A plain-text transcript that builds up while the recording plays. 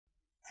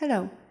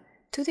Hello,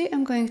 today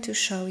I'm going to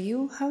show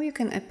you how you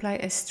can apply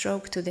a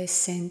stroke to the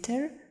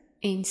center,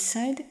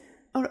 inside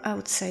or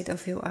outside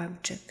of your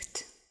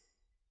object.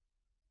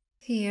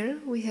 Here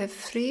we have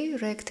 3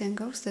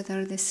 rectangles that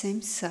are the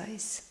same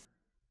size.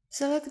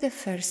 Select the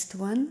first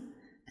one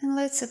and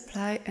let's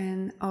apply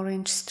an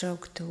orange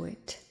stroke to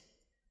it.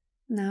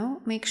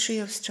 Now make sure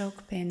your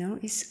stroke panel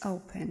is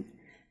open.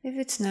 If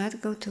it's not,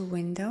 go to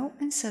Window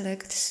and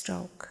select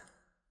Stroke.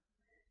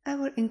 I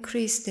will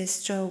increase the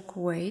stroke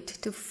weight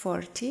to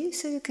 40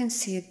 so you can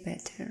see it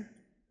better.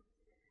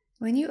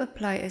 When you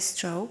apply a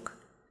stroke,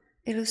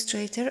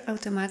 Illustrator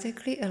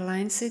automatically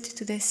aligns it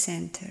to the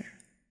center.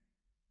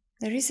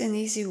 There is an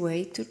easy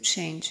way to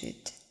change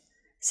it.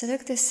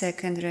 Select the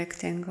second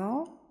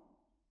rectangle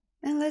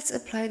and let's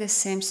apply the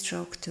same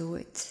stroke to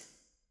it.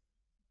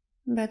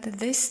 But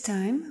this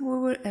time we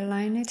will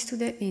align it to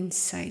the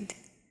inside.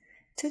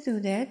 To do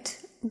that,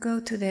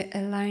 go to the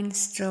Align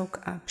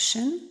Stroke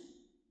option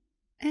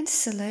and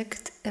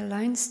select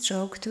Align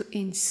Stroke to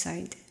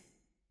Inside.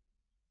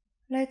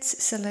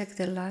 Let's select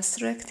the last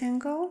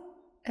rectangle,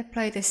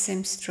 apply the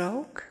same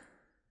stroke,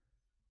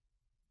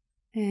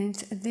 and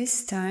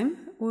this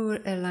time we will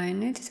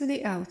align it to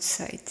the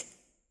outside.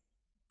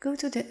 Go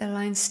to the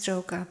Align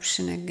Stroke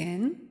option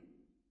again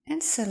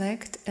and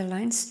select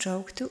Align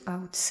Stroke to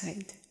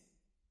Outside.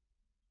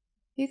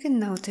 You can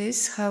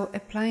notice how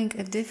applying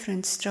a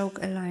different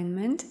stroke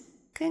alignment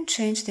can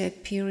change the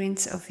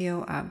appearance of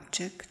your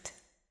object.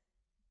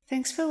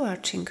 Thanks for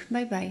watching,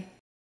 bye bye.